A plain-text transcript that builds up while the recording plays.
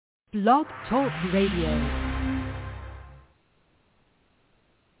Blog Talk Radio.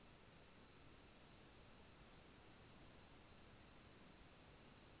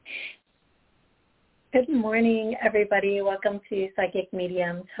 Good morning, everybody. Welcome to Psychic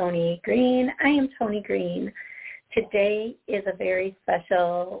Medium Toni Greene. I am Toni Greene. Today is a very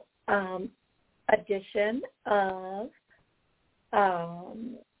special edition of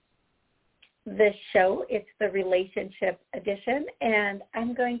this show. It's the relationship edition, and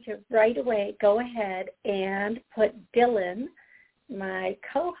I'm going to right away go ahead and put Dillon, my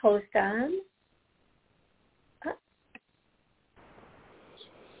co-host, on.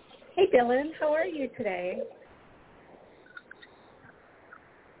 Hey, Dillon, how are you today?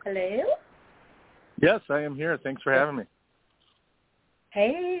 Hello? Yes, I am here. Thanks for having me.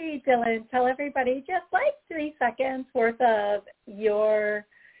 Hey, Dillon, tell everybody just like 3 seconds worth of your,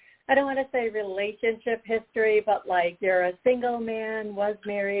 I don't want to say relationship history, but like you're a single man, was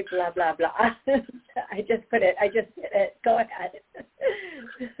married, blah, blah, blah. I just did it. Go ahead.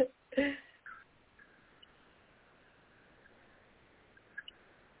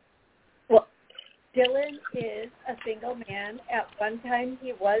 Well, Dillon is a single man. At one time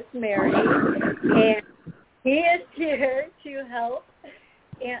he was married, and he is here to help.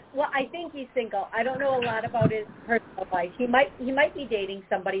 And well, I think he's single. I don't know a lot about his personal life. He might be dating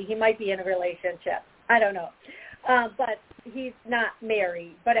somebody. He might be in a relationship. I don't know. But he's not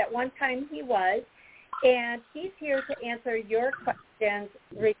married. But at one time he was. And he's here to answer your questions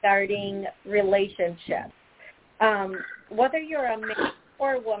regarding relationships. Whether you're a man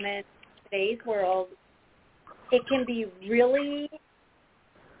or a woman in today's world, it can be really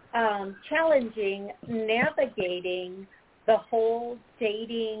challenging navigating the whole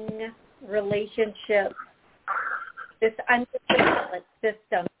dating relationship, I'm just going to call it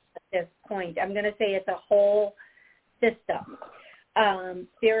system at this point. I'm going to say it's a whole system.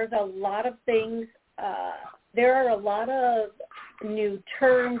 There's a lot of things. There are a lot of new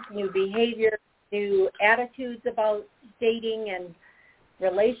terms, new behaviors, new attitudes about dating and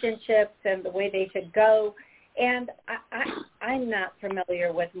relationships and the way they should go. And I'm not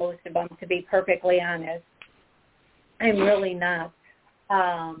familiar with most of them, to be perfectly honest. I'm really not.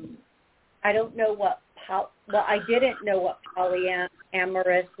 I don't know I didn't know what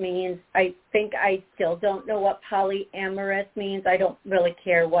polyamorous means. I think I still don't know what polyamorous means. I don't really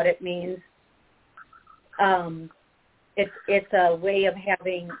care what it means. It's a way of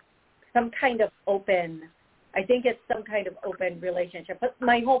having some kind of open, I think it's some kind of open relationship. But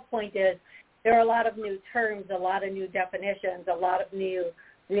my whole point is there are a lot of new terms, a lot of new definitions, a lot of new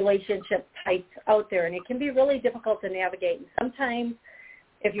relationship types out there, and it can be really difficult to navigate. And sometimes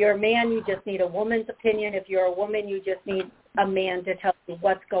if you're a man, you just need a woman's opinion. If you're a woman, you just need a man to tell you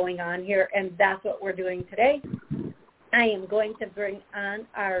what's going on here, and that's what we're doing today. I am going to bring on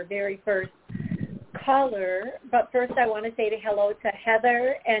our very first caller, but first I want to say hello to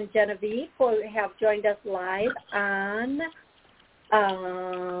Heather and Genevieve, who have joined us live on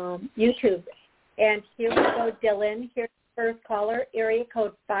YouTube. And here we go, Dillon. Here's first caller, area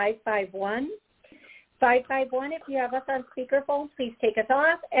code 551. 551, if you have us on speakerphone, please take us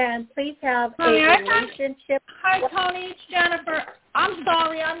off, and please have a relationship. Hi, Toni, it's Jennifer. I'm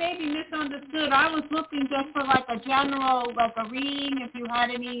sorry, I may be misunderstood. I was looking just for like a general, like a reading, if you had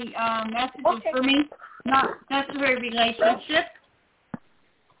any messages for me, not necessarily relationship.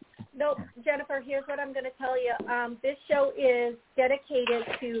 No, Jennifer, here's what I'm going to tell you. This show is dedicated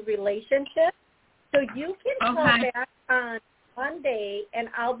to relationships. So you can call back on Monday, and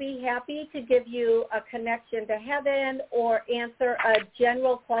I'll be happy to give you a connection to heaven or answer a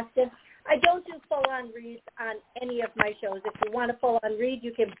general question. I don't do full-on reads on any of my shows. If you want a full-on read,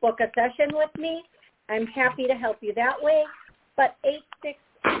 you can book a session with me. I'm happy to help you that way. But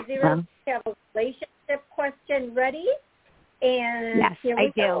 860 have a relationship question ready. And yes, here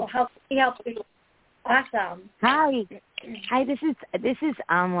we go. How can we help you? Awesome. Hi, this is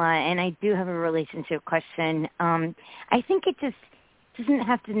Amla, and I do have a relationship question. I think it just doesn't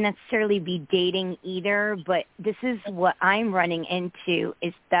have to necessarily be dating either, but this is what I'm running into,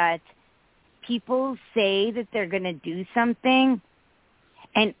 is that people say that they're going to do something,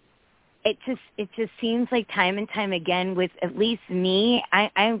 and it just seems like time and time again with at least me,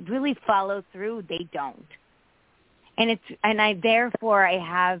 I really follow through, they don't. And I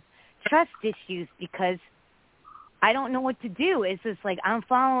have trust issues because I don't know what to do. It's just like I'm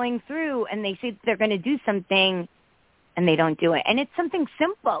following through, and they say they're going to do something, and they don't do it. And it's something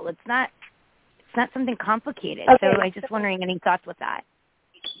simple. It's not something complicated. Okay, so I'm just wondering, any thoughts with that?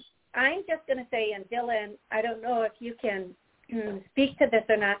 I'm just going to say, and Dillon, I don't know if you can speak to this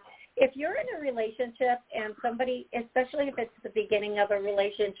or not. if you're in a relationship and somebody, especially if it's the beginning of a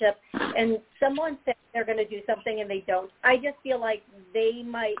relationship, and someone says they're going to do something and they don't, I just feel like they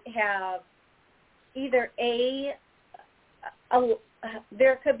might have either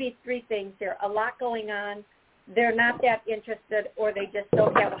there could be three things here: a lot going on, they're not that interested, or they just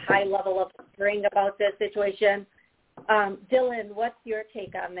don't have a high level of caring about this situation. Dillon, what's your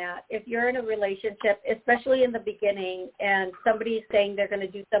take on that? If you're in a relationship, especially in the beginning, and somebody's saying they're going to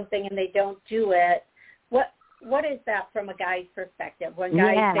do something and they don't do it, what is that from a guy's perspective when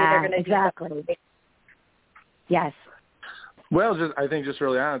guys say they're going to do something? Yes. Well, I think just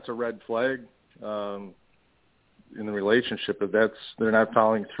early on, it's a red flag in the relationship. If they're not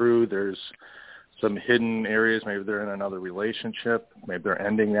following through, there's some hidden areas. Maybe they're in another relationship. Maybe they're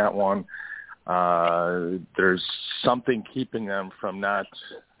ending that one. There's something keeping them from not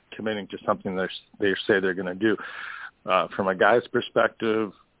committing to something they say they're going to do. From a guy's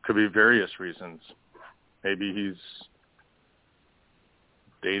perspective, could be various reasons. Maybe he's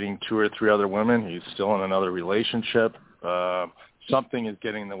dating 2 or 3 other women. He's still in another relationship. Something is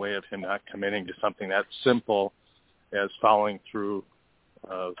getting in the way of him not committing to something that simple as following through,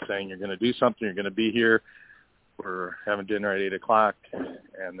 saying you're going to do something, you're going to be here, we're having dinner at 8 o'clock,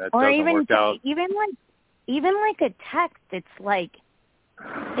 and that doesn't work out. Even like a text, it's like,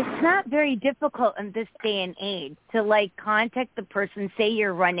 it's not very difficult in this day and age to like contact the person, say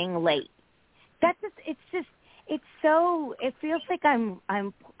you're running late. It feels like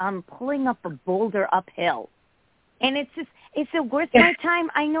I'm pulling up a boulder uphill. And it's worth my time.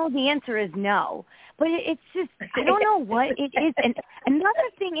 I know the answer is no, but it's just, I don't know what it is. And another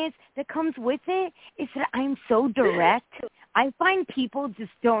thing is that comes with it is that I'm so direct. I find people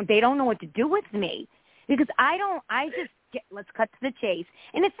they don't know what to do with me because let's cut to the chase.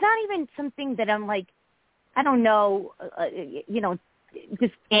 And it's not even something that I'm like, I don't know,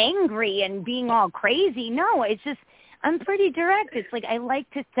 just angry and being all crazy. No, it's just, I'm pretty direct. It's like I like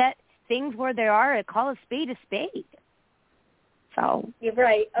to set things where they are. I call a spade a spade. So you're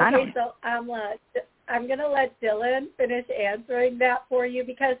right. Okay, so I'm going to let Dillon finish answering that for you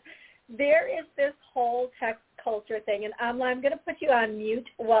because there is this whole text culture thing, and I'm going to put you on mute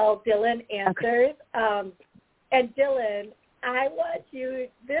while Dillon answers. Okay. And Dillon, I want you.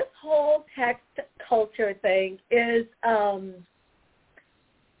 This whole text culture thing is.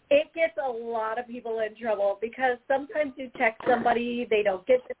 It gets a lot of people in trouble because sometimes you text somebody, they don't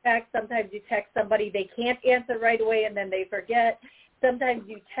get the text. Sometimes you text somebody, they can't answer right away, and then they forget. Sometimes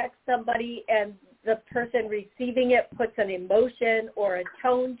you text somebody, and the person receiving it puts an emotion or a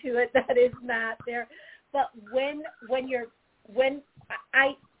tone to it that is not there. But in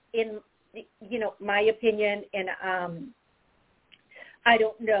my opinion, and I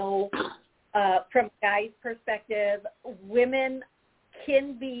don't know, from a guy's perspective, women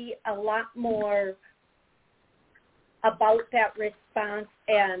can be a lot more about that response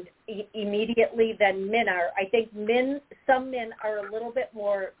and immediately than men are. I think some men are a little bit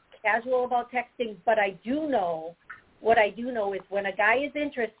more casual about texting, but what I do know is when a guy is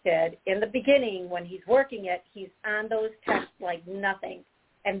interested in the beginning, when he's working it, he's on those texts like nothing.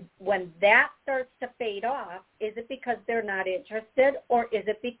 And when that starts to fade off, is it because they're not interested, or is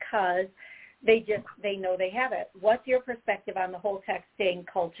it because they know they have it? What's your perspective on the whole texting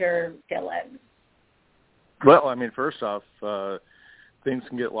culture, Dillon? Well, I mean, first off, things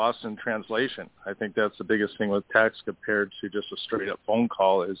can get lost in translation. I think that's the biggest thing with text compared to just a straight-up phone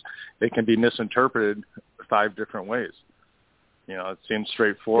call is it can be misinterpreted 5 different ways. It seems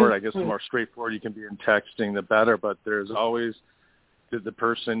straightforward. I guess the more straightforward you can be in texting, the better, but there's always, did the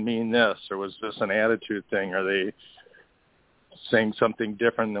person mean this, or was this an attitude thing? Are they saying something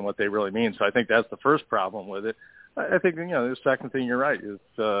different than what they really mean? So I think that's the first problem with it. I think, the second thing, you're right, is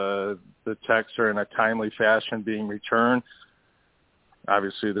the texts are in a timely fashion being returned.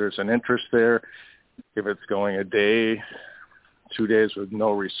 Obviously, there's an interest there. If it's going a day, 2 days with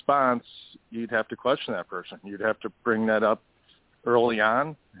no response, you'd have to question that person. You'd have to bring that up early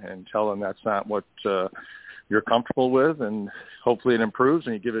on and tell them that's not what you're comfortable with, and hopefully it improves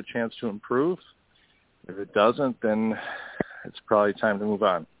and you give it a chance to improve. If it doesn't, then it's probably time to move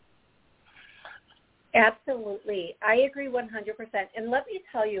on. Absolutely. I agree 100%. And let me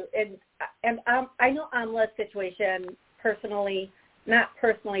tell you, and I know Amla's situation personally, not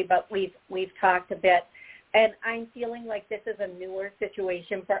personally, but we've talked a bit, and I'm feeling like this is a newer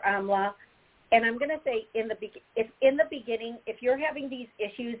situation for Amla. And I'm going to say in the beginning, if you're having these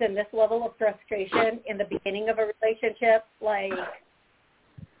issues and this level of frustration in the beginning of a relationship, like,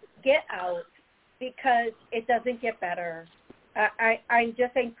 get out, because it doesn't get better. I'm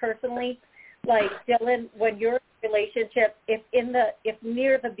just saying personally, like, Dillon, when you're relationship, if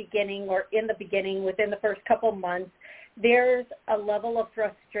near the beginning or in the beginning, within the first couple months, there's a level of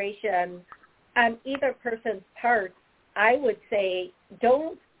frustration on either person's part, I would say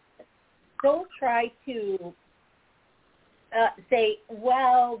don't try to say,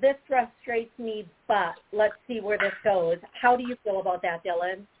 well, this frustrates me, but let's see where this goes. How do you feel about that,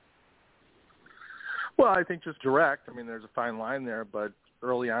 Dillon? Well, I think just direct. I mean, there's a fine line there, but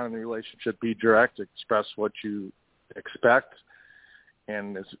early on in the relationship, be direct, express what you expect.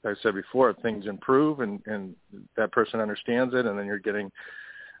 And as I said before, if things improve and that person understands it, and then you're getting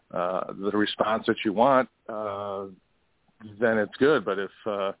the response that you want, then it's good. But if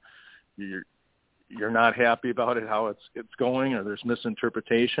you're not happy about it, how it's going, or there's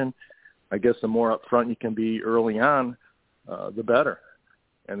misinterpretation, I guess the more upfront you can be early on, the better.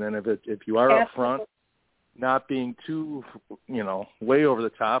 And then if you are upfront, not being too, way over the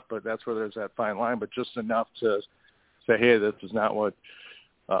top, but that's where there's that fine line, but just enough to say, hey, this is not what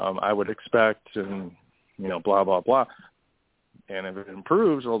I would expect, and, blah, blah, blah. And if it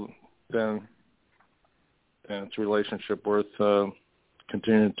improves, well, then it's a relationship worth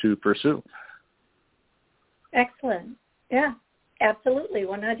continuing to pursue. Excellent. Yeah, absolutely,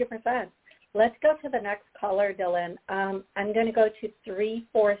 100%. Let's go to the next caller, Dillon. I'm going to go to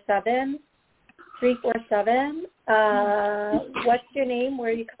 347. 347. What's your name? Where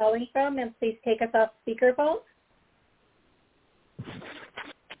are you calling from? And please take us off speakerphone.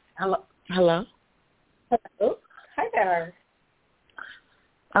 Hello. Hello. Hi there.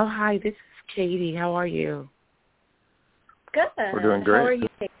 Oh, hi. This is Katie. How are you? Good. We're doing great. How are you,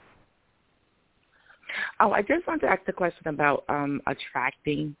 Katie? Oh, I just wanted to ask a question about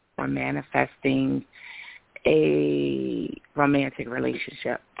attracting or manifesting a romantic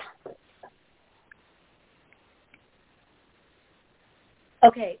relationship.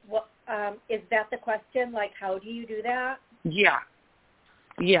 Okay. Well, is that the question? Like, how do you do that? Yeah.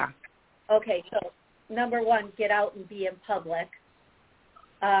 Okay. So, number one, get out and be in public.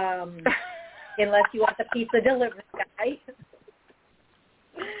 Unless you want the pizza delivery guy.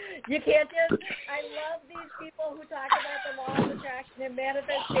 You can't just, I love these people who talk about the law of attraction and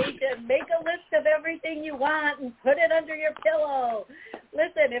manifestation. Make a list of everything you want and put it under your pillow.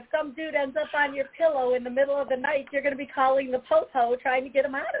 Listen, if some dude ends up on your pillow in the middle of the night, you're going to be calling the po-po trying to get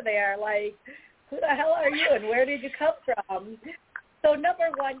him out of there. Like, who the hell are you and where did you come from? So number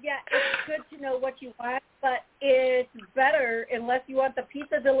one, yeah, it's good to know what you want, but it's better, unless you want the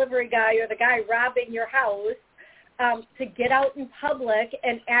pizza delivery guy or the guy robbing your house, to get out in public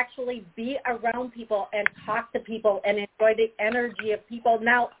and actually be around people and talk to people and enjoy the energy of people.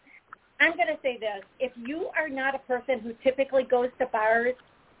 Now, I'm going to say this. If you are not a person who typically goes to bars,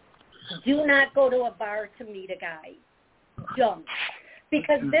 do not go to a bar to meet a guy. Don't.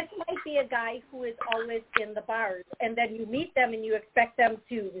 Because this might be a guy who is always in the bars, and then you meet them and you expect them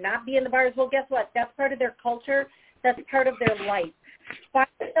to not be in the bars. Well, guess what? That's part of their culture. That's part of their life. Find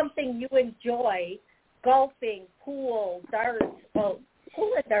something you enjoy. Golfing, pool, darts. Well,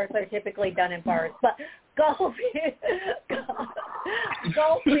 pool and darts are typically done in bars, but golfing,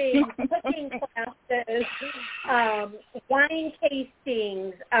 cooking classes, wine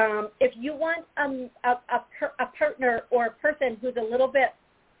tastings. If you want a partner or a person who's a little bit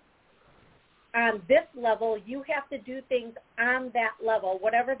on this level, you have to do things on that level,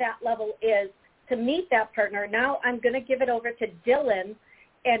 whatever that level is, to meet that partner. Now I'm going to give it over to Dillon.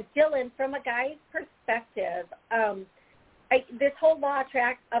 And Dillon, from a guy's perspective, this whole law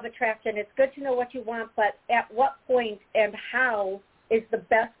of attraction, it's good to know what you want, but at what point and how is the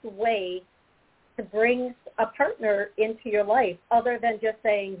best way to bring a partner into your life other than just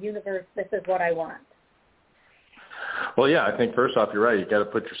saying, universe, this is what I want? Well, yeah, I think first off, you're right. You got to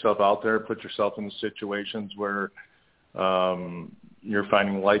put yourself out there, put yourself in situations where you're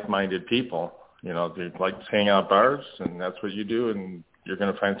finding like-minded people. They like to hang out at bars, and that's what you do, and you're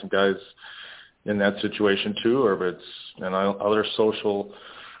going to find some guys in that situation too, or if it's in other social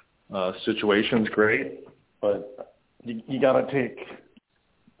situations, great. But you got to take,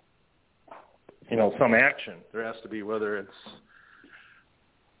 some action. There has to be, whether it's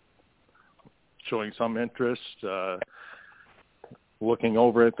showing some interest, looking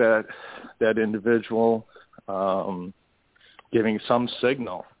over at that individual, giving some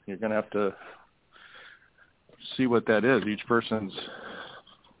signal. You're going to have to see what that is. Each person's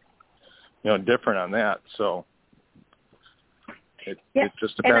different on that, so it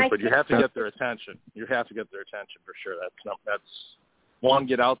just depends. But you have to get their attention. You have to get their attention for sure. That's one,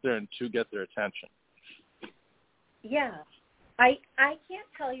 get out there, and two, get their attention. Yeah. I can't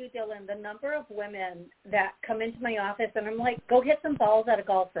tell you, Dillon, the number of women that come into my office and I'm like, go hit some balls at a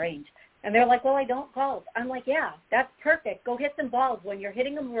golf range. And they're like, well, I don't golf. I'm like, yeah, that's perfect. Go hit some balls. When you're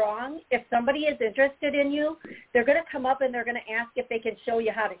hitting them wrong, if somebody is interested in you, they're going to come up and they're going to ask if they can show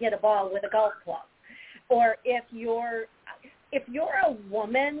you how to hit a ball with a golf club. Or if you're a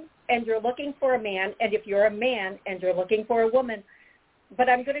woman and you're looking for a man, and if you're a man and you're looking for a woman, but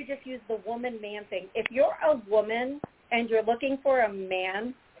I'm going to just use the woman-man thing. If you're a woman and you're looking for a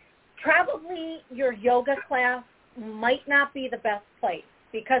man, probably your yoga class might not be the best place,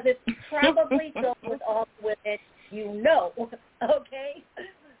 because it's probably filled with all the women you know, okay?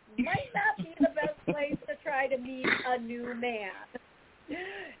 Might not be the best place to try to meet a new man.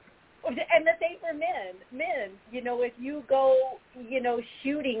 And the same for men. Men, if you go,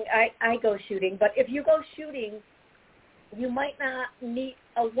 shooting, I go shooting, but if you go shooting, you might not meet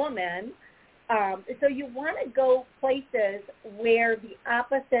a woman. So you want to go places where the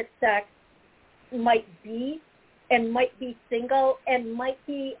opposite sex might be, and might be single, and might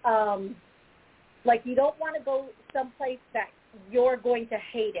be, you don't want to go someplace that you're going to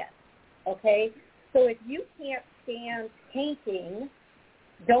hate it, okay? So if you can't stand painting,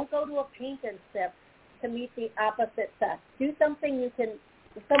 don't go to a paint and sip to meet the opposite sex. Do something you can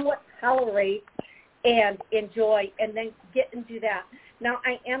somewhat tolerate and enjoy, and then get and do that. Now,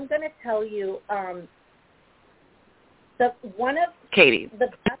 I am going to tell you one of Katie. The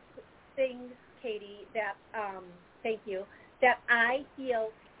best things, Katie, that thank you, that I feel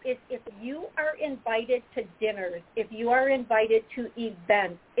is if you are invited to dinners, if you are invited to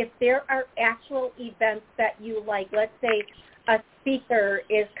events, if there are actual events that you like, let's say a speaker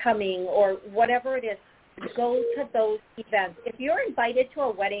is coming or whatever it is, go to those events. If you're invited to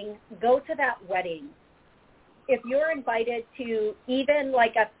a wedding, go to that wedding. If you're invited to even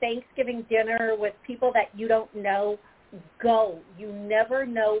like a Thanksgiving dinner with people that you don't know, go. You never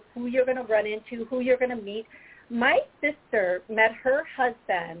know who you're going to run into, who you're going to meet. My sister met her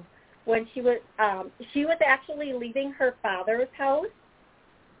husband when she was actually leaving her father's house,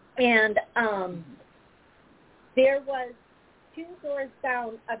 and there was 2 doors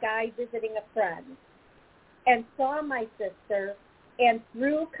down a guy visiting a friend, and saw my sister, and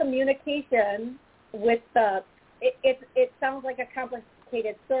through communication with it sounds like a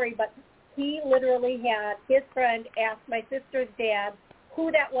complicated story, but he literally had his friend ask my sister's dad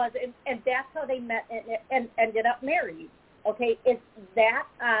who that was, and that's how they met and ended up married. Okay, it's that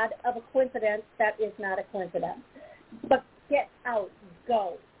odd of a coincidence. That is not a coincidence. But get out,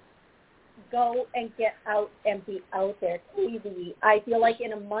 go and get out and be out there. TV. I feel like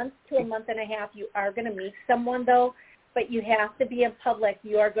in a month to a month and a half, you are going to meet someone, though, but you have to be in public.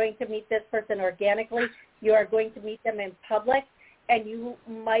 You are going to meet this person organically. You are going to meet them in public, and you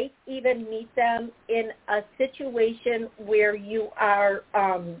might even meet them in a situation where you are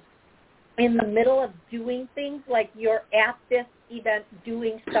in the middle of doing things, like you're at this event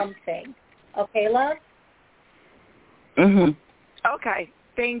doing something. Okay, love? Mhm. Okay.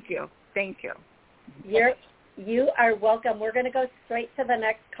 Thank you. You are welcome. We're going to go straight to the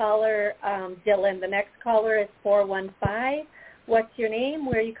next caller, Dillon. The next caller is 415. What's your name?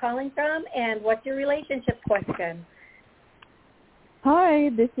 Where are you calling from? And what's your relationship question? Hi,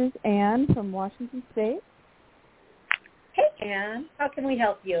 this is Ann from Washington State. Hey, Ann. How can we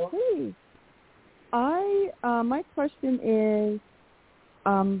help you? Hey. My question is,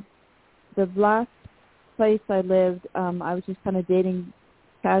 the last place I lived, I was just kind of dating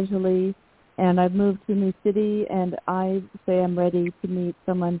casually, and I've moved to a new city, and I say I'm ready to meet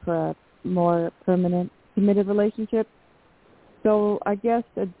someone for a more permanent, committed relationship. So I guess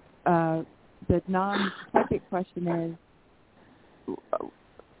the non-psychic question is,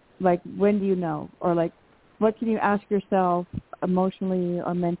 like, when do you know? Or, like, what can you ask yourself emotionally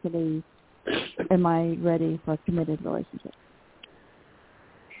or mentally, am I ready for a committed relationship?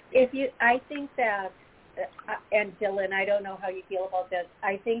 I think that, and Dillon, I don't know how you feel about this,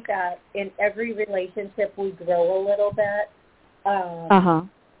 I think that in every relationship we grow a little bit.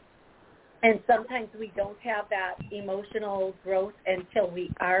 And sometimes we don't have that emotional growth until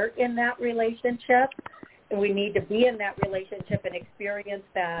we are in that relationship. And we need to be in that relationship and experience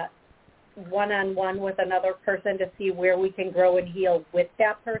that one-on-one with another person to see where we can grow and heal with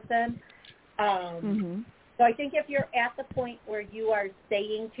that person. So I think if you're at the point where you are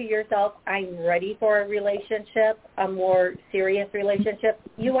saying to yourself, I'm ready for a relationship, a more serious relationship,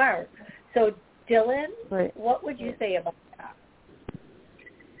 you are. So, Dillon, What would you say about that?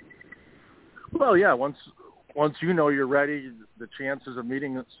 Well, yeah, once you know you're ready, the chances of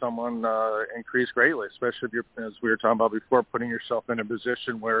meeting someone increase greatly, especially if you're, as we were talking about before, putting yourself in a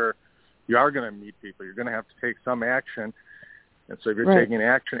position where you are going to meet people. You're going to have to take some action. And so if you're taking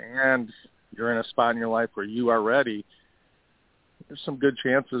action and you're in a spot in your life where you are ready, there's some good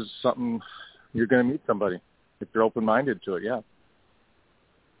chances you're going to meet somebody if you're open-minded to it, yeah.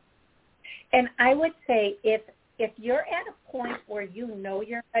 And I would say if you're at a point where you know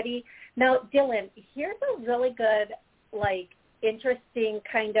you're ready. Now, Dillon, here's a really good, like, interesting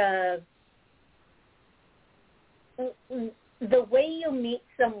kind of the way you meet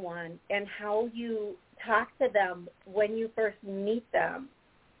someone and how you talk to them when you first meet them.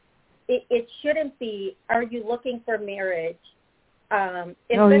 It shouldn't be, are you looking for marriage?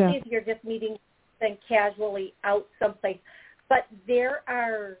 Especially if you're just meeting them casually out someplace. But there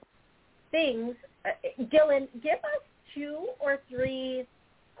are things, Dillon, give us 2 or 3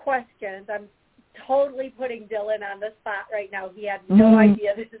 questions. I'm totally putting Dillon on the spot right now. He had no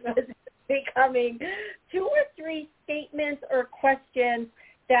idea this was becoming. 2 or 3 statements or questions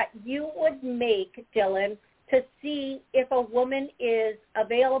that you would make, Dillon, to see if a woman is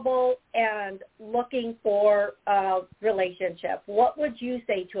available and looking for a relationship. What would you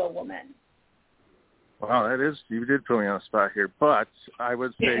say to a woman? Wow, you did put me on the spot here, but I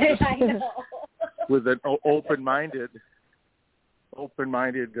would say just with an open-minded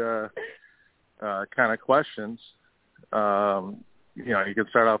kind of questions, you can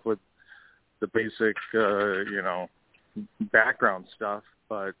start off with the basic, background stuff,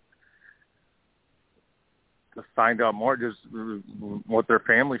 but to find out more just what their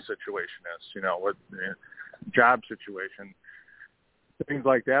family situation is, what job situation. Things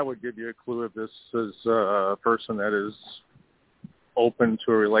like that would give you a clue if this is a person that is open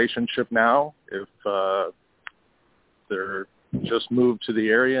to a relationship now, if they're just moved to the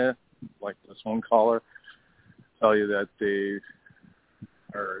area, like this one caller, tell you that they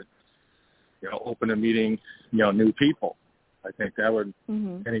are, open to meeting, new people. I think that would,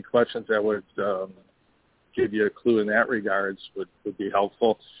 any questions that would give you a clue in that regards would be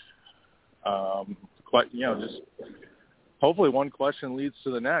helpful. Just hopefully one question leads to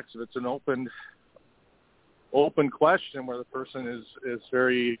the next. If it's an open question where the person is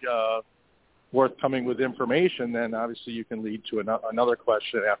very forthcoming with information, then obviously you can lead to another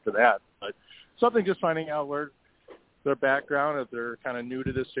question after that. But something just finding out where their background, if they're kind of new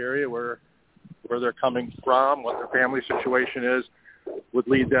to this area, where they're coming from, what their family situation is, would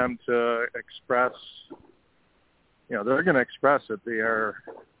lead them to express, they're going to express that they are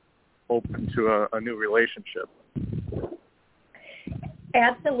open to a new relationship.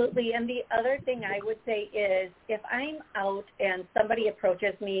 Absolutely. And the other thing I would say is if I'm out and somebody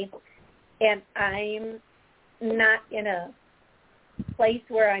approaches me and I'm not in a place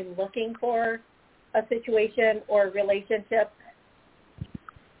where I'm looking for a situation or a relationship,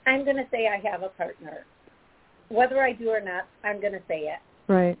 I'm going to say I have a partner. Whether I do or not, I'm going to say it.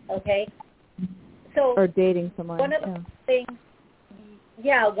 Right. Okay? So or dating someone. One of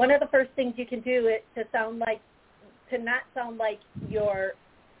the first things you can do is to not sound like you're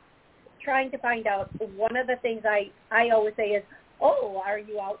trying to find out. One of the things I always say is, oh, are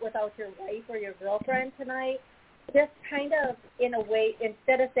you out without your wife or your girlfriend tonight? Just kind of in a way,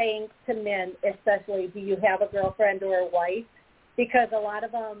 instead of saying to men especially, do you have a girlfriend or a wife? Because a lot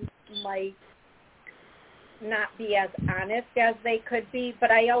of them might not be as honest as they could be. But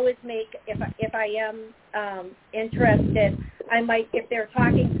I always make, if I am interested, I might, if they're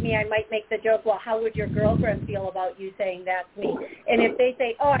talking to me, I might make the joke, well, how would your girlfriend feel about you saying that to me? And if they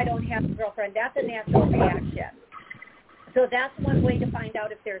say, oh, I don't have a girlfriend, that's a natural reaction. So that's one way to find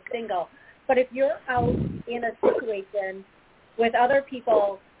out if they're single. But if you're out in a situation with other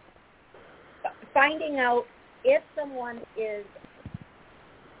people, finding out if someone is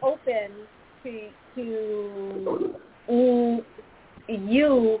open to you,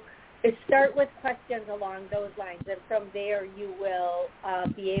 start with questions along those lines, and from there you will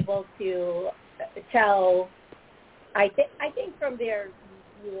be able to tell. I think from there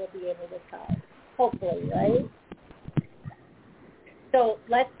you will be able to tell, hopefully, right? So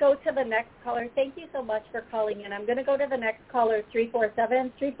let's go to the next caller. Thank you so much for calling in. I'm going to go to the next caller,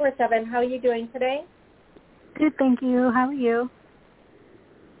 347. 347, how are you doing today? Good, thank you. How are you?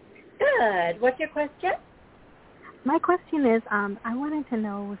 Good. What's your question? My question is, I wanted to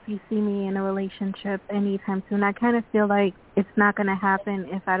know if you see me in a relationship anytime soon. I kind of feel like it's not going to happen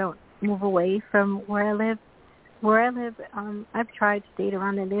if I don't move away from where I live. Where I live, I've tried to date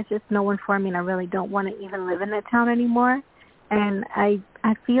around, and there's just no one for me, and I really don't want to even live in that town anymore. And I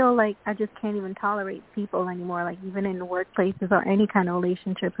feel like I just can't even tolerate people anymore, like even in the workplaces or any kind of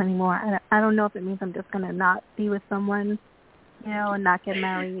relationships anymore. I don't know if it means I'm just going to not be with someone, and not get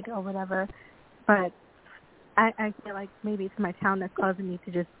married or whatever. But I feel like maybe it's my town that's causing me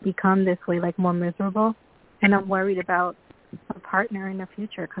to just become this way, like more miserable. And I'm worried about a partner in the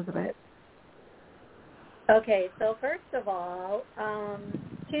future because of it. Okay, so first of all,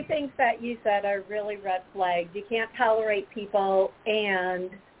 two things that you said are really red flags. You can't tolerate people and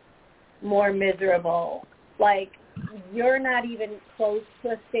more miserable. Like, you're not even close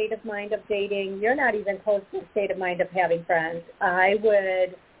to a state of mind of dating. You're not even close to a state of mind of having friends. I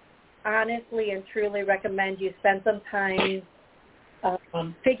would honestly and truly recommend you spend some time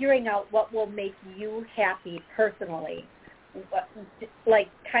figuring out what will make you happy personally. Like,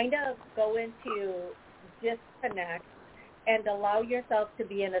 kind of go into disconnect and allow yourself to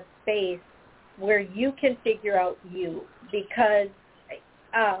be in a space where you can figure out you, because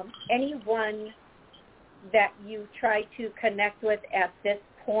anyone that you try to connect with at this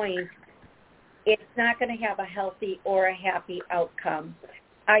point, it's not going to have a healthy or a happy outcome.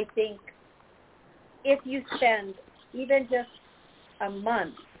 I think if you spend even just a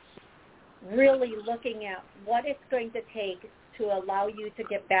month really looking at what it's going to take to allow you to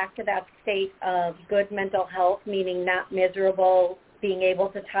get back to that state of good mental health, meaning not miserable, being able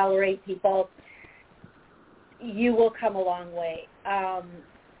to tolerate people, you will come a long way.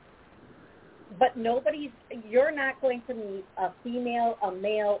 But you're not going to meet a female, a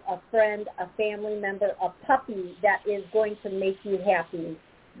male, a friend, a family member, a puppy that is going to make you happy.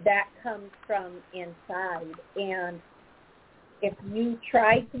 That comes from inside. And if you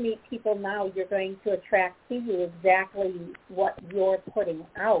try to meet people now, you're going to attract to you exactly what you're putting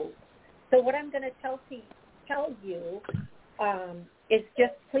out. So what I'm going to tell you is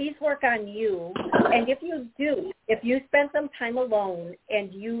just please work on you. And if you spend some time alone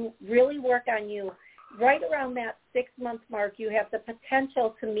and you really work on you, right around that 6-month mark, you have the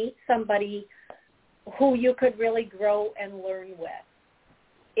potential to meet somebody who you could really grow and learn with.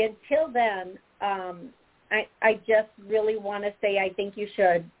 Until then, I just really want to say I think you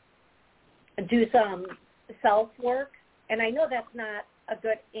should do some self-work. And I know that's not a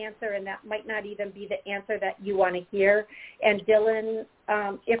good answer, and that might not even be the answer that you want to hear. And Dillon,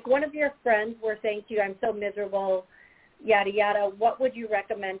 if one of your friends were saying to you, I'm so miserable, yada, yada, what would you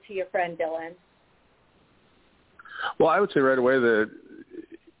recommend to your friend, Dillon? Well, I would say right away that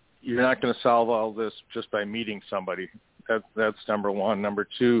you're not going to solve all this just by meeting somebody. That's number one. Number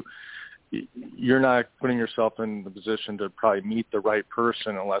two, you're not putting yourself in the position to probably meet the right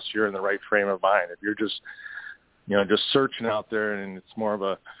person unless you're in the right frame of mind. If you're just searching out there and it's more of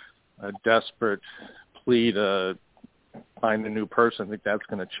a desperate plea to find a new person, I think that's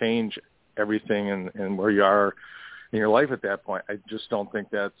going to change everything and where you are in your life at that point. I just don't think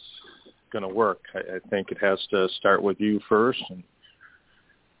that's going to work. I think it has to start with you first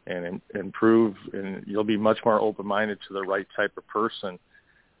and improve, and you'll be much more open-minded to the right type of person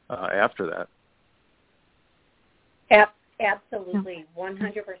after that. Absolutely,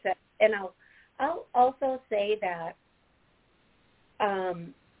 100%. And I'll also say that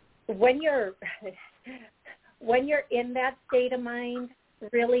when you're in that state of mind,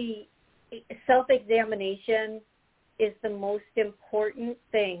 really self-examination is the most important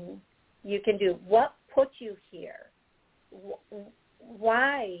thing you can do. What put you here?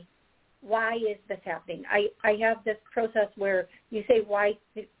 Why is this happening? I have this process where you say why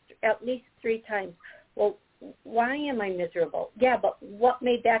at least 3 times. Well, why am I miserable? Yeah, but what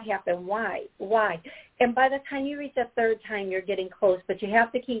made that happen? Why? And by the time you reach the 3rd time, you're getting close, but you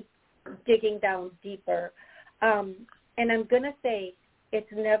have to keep digging down deeper. And I'm going to say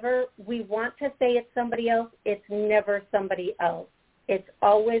it's never, we want to say it's somebody else. It's never somebody else. It's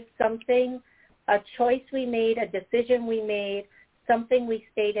always something, a choice we made, a decision we made, something we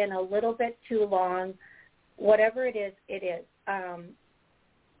stayed in a little bit too long. Whatever it is, it is.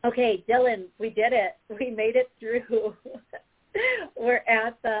 Okay, Dillon, we did it. We made it through. We're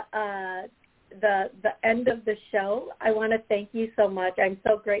at the end of the show. I want to thank you so much. I'm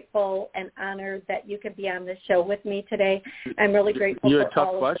so grateful and honored that you could be on the show with me today. I'm really grateful you for had tough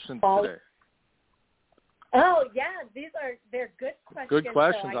all questions today. Oh, yeah, they're good questions. Good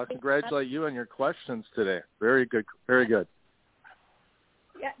questions. I'll congratulate you on your questions today. Very good. Very good.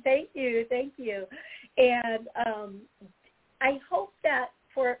 Yeah, thank you. And I hope that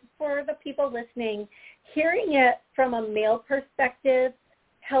for the people listening, hearing it from a male perspective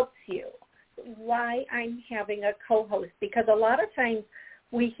helps you. Why I'm having a co-host, because a lot of times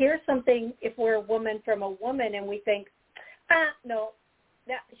we hear something, if we're a woman, from a woman, and we think, no,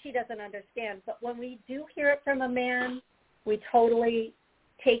 that she doesn't understand. But when we do hear it from a man, we totally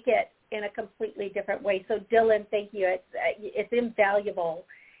take it in a completely different way. So Dillon, thank you. It's invaluable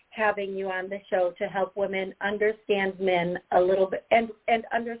having you on the show to help women understand men a little bit and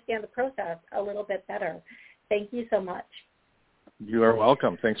understand the process a little bit better. Thank you so much. You are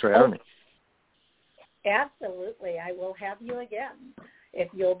welcome. Thanks for having me. Absolutely. I will have you again if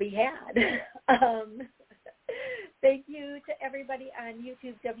you'll be had. Thank you to everybody on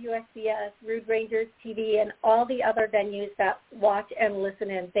YouTube, WSCS, Rude Rangers TV, and all the other venues that watch and listen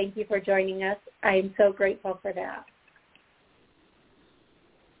in. Thank you for joining us. I'm so grateful for that.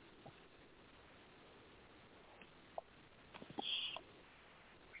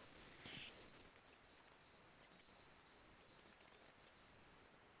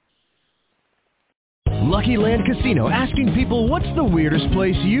 Lucky Land Casino, asking people, what's the weirdest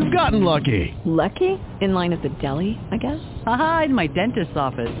place you've gotten lucky? Lucky? In line at the deli, I guess? Aha, in my dentist's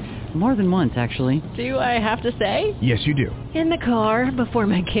office. More than once, actually. Do I have to say? Yes, you do. In the car before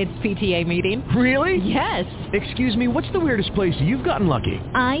my kids' PTA meeting. Really? Yes. Excuse me, what's the weirdest place you've gotten lucky?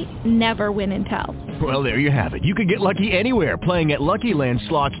 I never win and tell. Well, there you have it. You can get lucky anywhere, playing at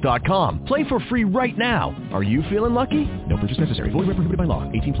LuckyLandSlots.com. Play for free right now. Are you feeling lucky? No purchase necessary. Void where prohibited by law.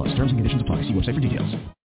 18+. Terms and conditions apply. See website for details.